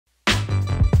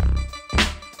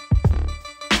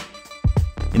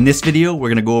In this video, we're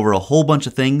gonna go over a whole bunch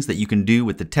of things that you can do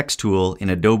with the text tool in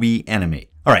Adobe Animate.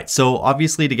 All right, so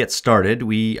obviously to get started,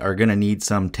 we are gonna need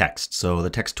some text. So the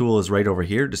text tool is right over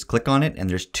here. Just click on it, and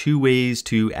there's two ways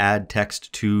to add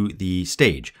text to the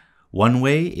stage. One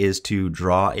way is to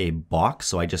draw a box.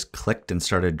 So I just clicked and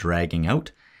started dragging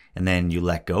out, and then you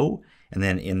let go. And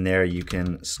then in there, you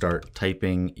can start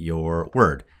typing your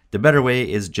word. The better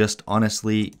way is just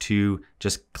honestly to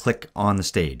just click on the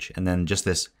stage, and then just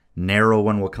this narrow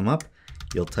one will come up.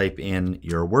 You'll type in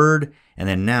your word, and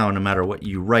then now no matter what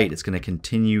you write, it's going to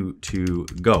continue to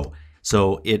go.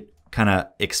 So it kind of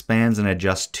expands and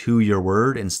adjusts to your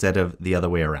word instead of the other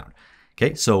way around.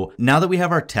 Okay, so now that we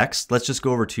have our text, let's just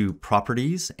go over to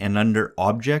Properties, and under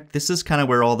Object, this is kind of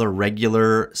where all the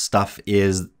regular stuff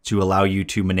is to allow you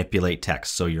to manipulate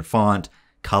text. So your font,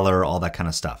 color, all that kind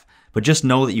of stuff. But just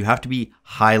know that you have to be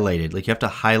highlighted. Like you have to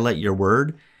highlight your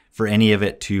word for any of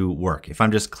it to work. If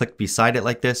I'm just click beside it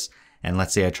like this, and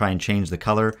let's say I try and change the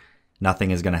color,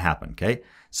 nothing is gonna happen, okay?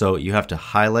 So you have to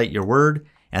highlight your word,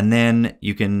 and then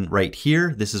you can, right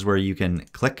here, this is where you can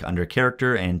click under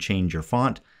character and change your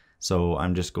font. So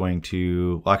I'm just going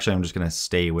to, well, actually I'm just gonna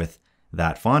stay with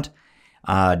that font.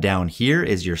 Down here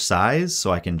is your size.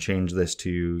 So I can change this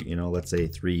to, let's say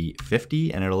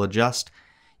 350, and it'll adjust.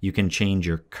 You can change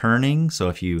your kerning. So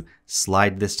if you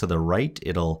slide this to the right,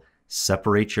 it'll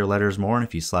separate your letters more, and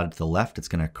if you slide it to the left, it's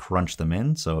going to crunch them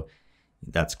in. So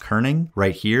that's kerning.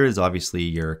 Right here is obviously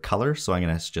your color, so I'm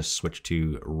going to just switch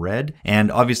to red. And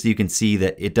obviously you can see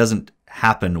that it doesn't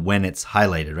happen when it's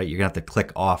highlighted, right? You're going to have to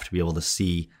click off to be able to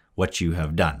see what you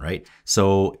have done, right?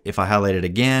 So if I highlight it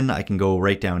again, I can go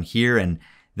right down here, and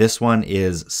this one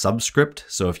is subscript.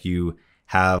 So if you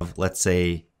have, let's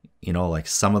say, like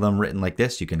some of them written like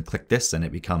this, you can click this and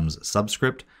it becomes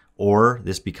subscript. Or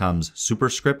this becomes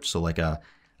superscript, so like a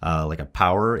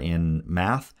power in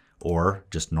math, or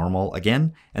just normal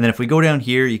again. And then if we go down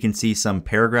here, you can see some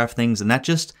paragraph things, and that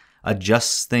just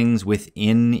adjusts things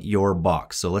within your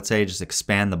box. So let's say I just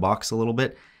expand the box a little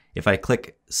bit. If I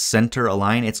click center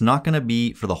align, it's not gonna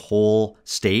be for the whole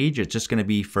stage, it's just gonna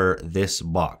be for this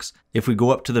box. If we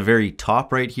go up to the very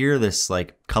top right here, this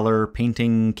like color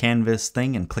painting canvas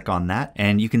thing, and click on that,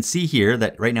 and you can see here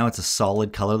that right now it's a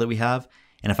solid color that we have.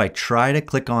 And if I try to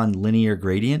click on linear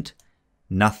gradient,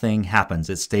 nothing happens.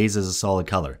 It stays as a solid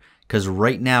color because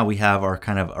right now we have our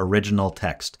kind of original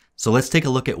text. So let's take a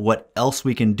look at what else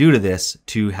we can do to this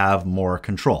to have more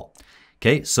control.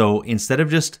 Okay, so instead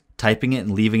of just typing it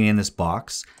and leaving it in this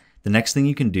box, the next thing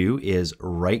you can do is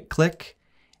right click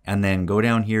and then go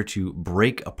down here to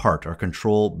break apart, or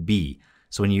Control B.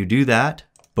 So when you do that,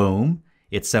 boom,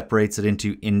 it separates it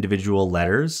into individual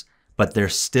letters, but they're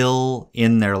still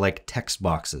in their like text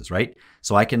boxes, right?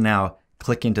 So I can now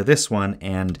click into this one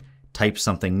and type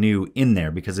something new in there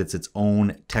because it's its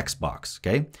own text box,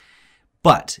 okay?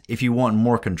 But if you want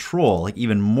more control, like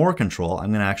even more control,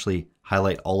 I'm gonna actually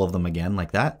highlight all of them again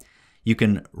like that. You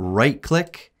can right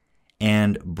click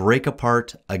and break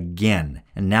apart again.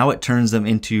 And now it turns them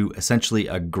into essentially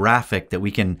a graphic that we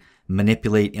can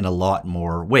manipulate in a lot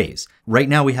more ways. Right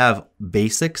now we have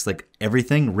basics, like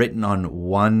everything written on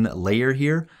one layer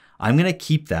here. I'm gonna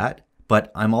keep that,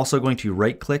 but I'm also going to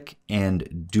right click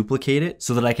and duplicate it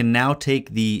so that I can now take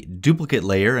the duplicate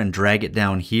layer and drag it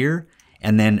down here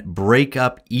and then break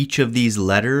up each of these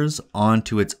letters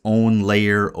onto its own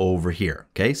layer over here.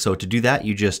 Okay, so to do that,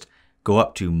 you just go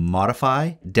up to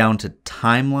Modify, down to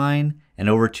Timeline, and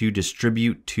over to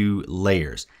Distribute to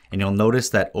Layers. And you'll notice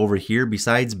that over here,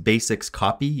 besides Basics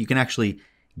Copy, you can actually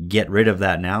get rid of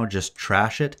that now, just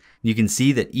trash it. You can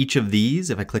see that each of these,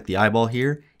 if I click the eyeball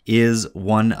here, is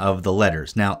one of the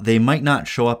letters. Now, they might not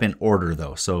show up in order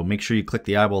though, so make sure you click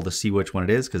the eyeball to see which one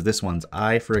it is, because this one's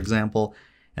I, for example,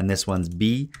 and this one's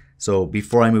B. So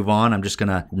before I move on, I'm just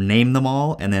gonna name them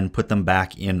all and then put them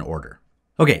back in order.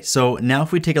 Okay, so now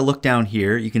if we take a look down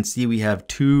here, you can see we have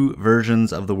two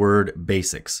versions of the word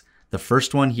basics. The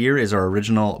first one here is our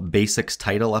original basics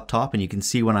title up top, and you can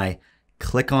see when I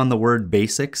click on the word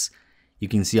basics, you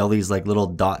can see all these like little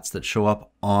dots that show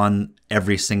up on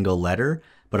every single letter.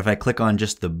 But if I click on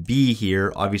just the B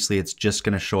here, obviously it's just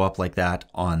gonna show up like that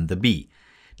on the B.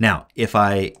 Now, if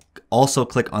I also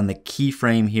click on the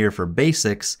keyframe here for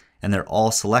basics and they're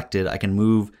all selected, I can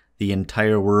move the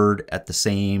entire word at the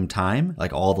same time,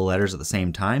 like all the letters at the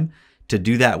same time. To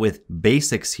do that with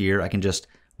basics here, I can just,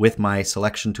 with my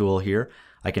selection tool here,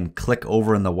 I can click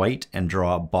over in the white and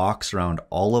draw a box around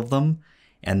all of them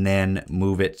and then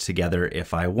move it together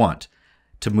if I want.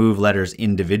 To move letters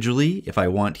individually, if I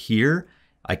want here,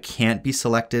 I can't be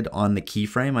selected on the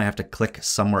keyframe. I have to click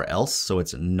somewhere else so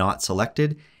it's not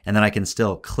selected. And then I can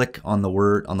still click on the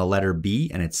word, on the letter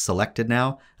B, and it's selected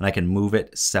now. And I can move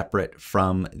it separate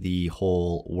from the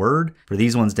whole word. For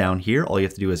these ones down here, all you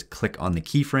have to do is click on the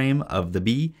keyframe of the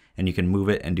B and you can move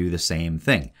it and do the same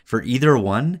thing. For either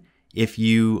one, if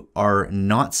you are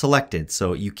not selected,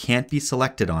 so you can't be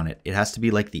selected on it, it has to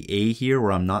be like the A here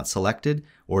where I'm not selected,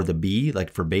 or the B, like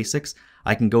for basics.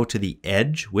 I can go to the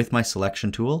edge with my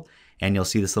selection tool and you'll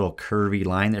see this little curvy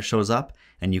line that shows up,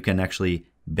 and you can actually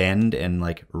bend and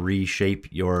like reshape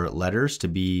your letters to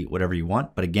be whatever you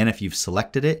want. But again, if you've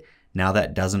selected it, now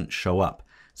that doesn't show up.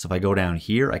 So if I go down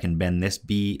here, I can bend this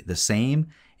B the same.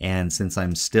 And since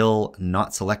I'm still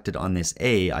not selected on this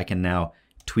A, I can now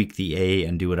tweak the A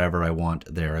and do whatever I want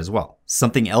there as well.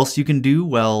 Something else you can do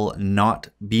while not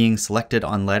being selected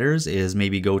on letters is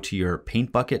maybe go to your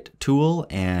paint bucket tool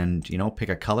and, pick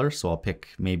a color. So I'll pick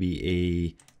maybe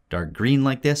a dark green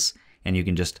like this, and you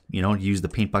can just, use the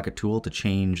paint bucket tool to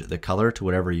change the color to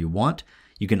whatever you want.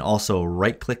 You can also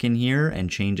right click in here and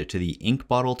change it to the ink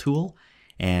bottle tool,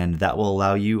 and that will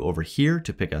allow you over here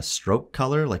to pick a stroke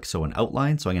color, like so an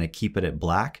outline. So I'm going to keep it at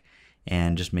black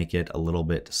and just make it a little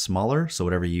bit smaller. So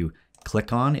whatever you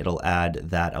click on, it'll add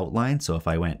that outline. So if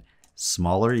I went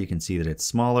smaller, you can see that it's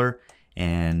smaller,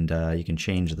 and you can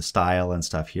change the style and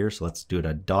stuff here. So let's do it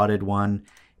a dotted one,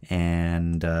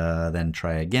 and then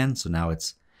try again. So now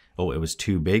it's, oh, it was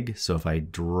too big. So if I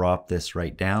drop this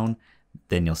right down,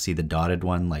 then you'll see the dotted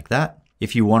one like that.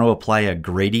 If you want to apply a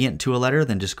gradient to a letter,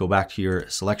 then just go back to your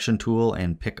selection tool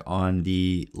and pick on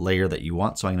the layer that you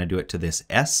want. So I'm going to do it to this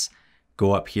S.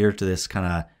 Go up here to this kind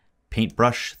of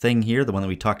paintbrush thing here, the one that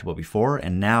we talked about before.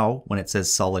 And now when it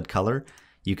says solid color,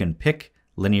 you can pick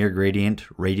linear gradient,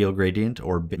 radial gradient,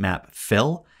 or bitmap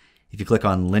fill. If you click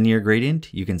on linear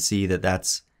gradient, you can see that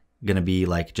that's going to be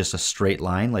like just a straight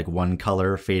line, like one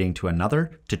color fading to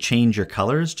another. To change your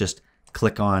colors, just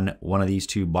click on one of these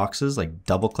two boxes, like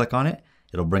double click on it.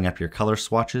 It'll bring up your color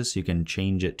swatches so you can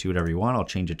change it to whatever you want. I'll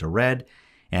change it to red.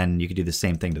 And you can do the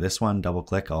same thing to this one, double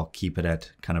click, I'll keep it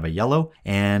at kind of a yellow.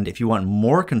 And if you want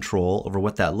more control over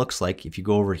what that looks like, if you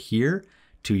go over here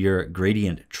to your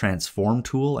gradient transform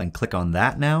tool and click on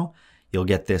that now, you'll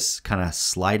get this kind of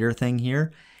slider thing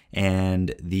here.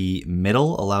 And the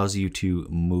middle allows you to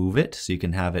move it. So you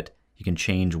can have it, you can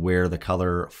change where the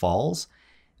color falls.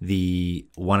 The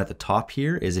one at the top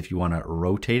here is if you want to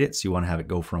rotate it. So you want to have it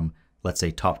go from, let's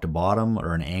say, top to bottom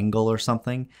or an angle or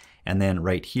something. And then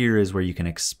right here is where you can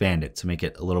expand it to make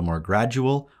it a little more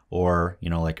gradual, or,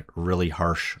 like really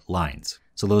harsh lines.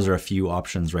 So those are a few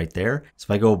options right there. So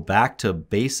if I go back to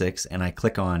basics and I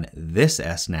click on this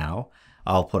S now,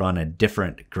 I'll put on a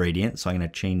different gradient. So I'm going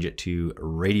to change it to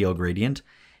radial gradient,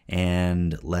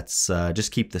 and let's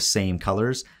just keep the same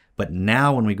colors. But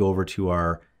now when we go over to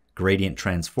our gradient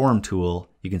transform tool,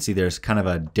 you can see there's kind of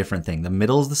a different thing. The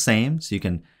middle is the same, so you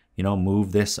can,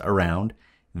 move this around.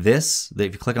 If you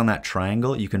click on that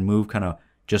triangle, you can move kind of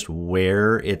just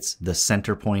where the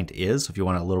center point is. So if you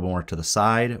want it a little more to the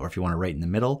side, or if you want it right in the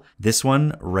middle. This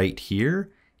one right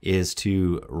here is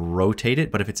to rotate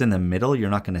it, but if it's in the middle, you're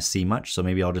not going to see much. So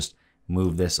maybe I'll just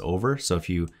move this over. So if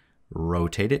you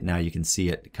rotate it, now you can see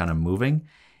it kind of moving.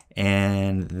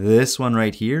 And this one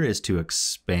right here is to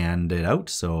expand it out.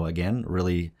 So again,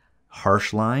 really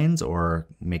harsh lines, or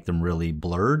make them really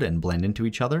blurred and blend into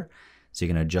each other. So you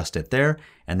can adjust it there.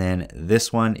 And then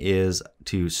this one is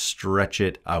to stretch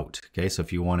it out. Okay, so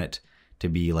if you want it to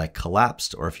be like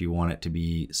collapsed, or if you want it to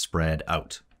be spread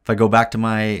out. If I go back to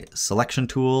my selection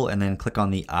tool and then click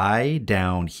on the eye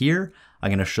down here, I'm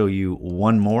going to show you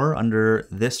one more under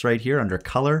this right here, under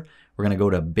color. We're going to go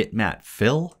to Bitmap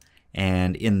Fill.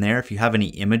 And in there, if you have any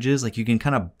images, like you can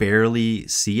kind of barely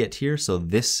see it here. So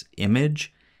this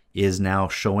image is now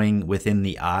showing within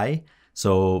the eye.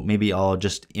 So maybe I'll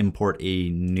just import a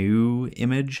new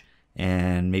image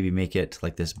and maybe make it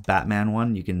like this Batman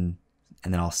one. And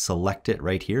then I'll select it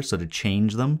right here. So to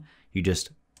change them, you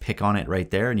just pick on it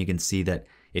right there, and you can see that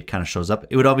it kind of shows up.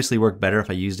 It would obviously work better if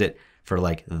I used it for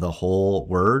like the whole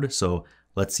word. So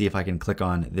let's see if I can click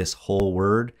on this whole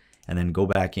word and then go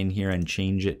back in here and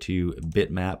change it to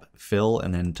Bitmap Fill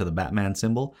and then to the Batman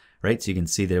symbol, right? So you can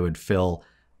see that it would fill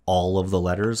all of the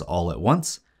letters all at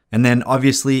once. And then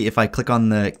obviously if I click on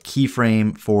the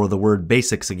keyframe for the word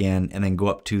basics again, and then go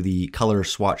up to the color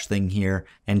swatch thing here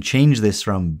and change this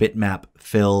from Bitmap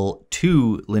Fill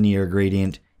to linear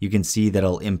gradient, you can see that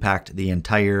it'll impact the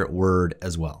entire word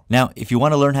as well. Now, if you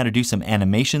want to learn how to do some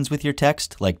animations with your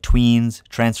text, like tweens,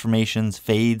 transformations,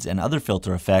 fades, and other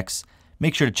filter effects,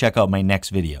 make sure to check out my next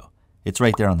video. It's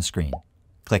right there on the screen.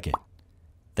 Click it.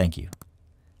 Thank you.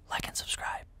 Like and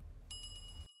subscribe.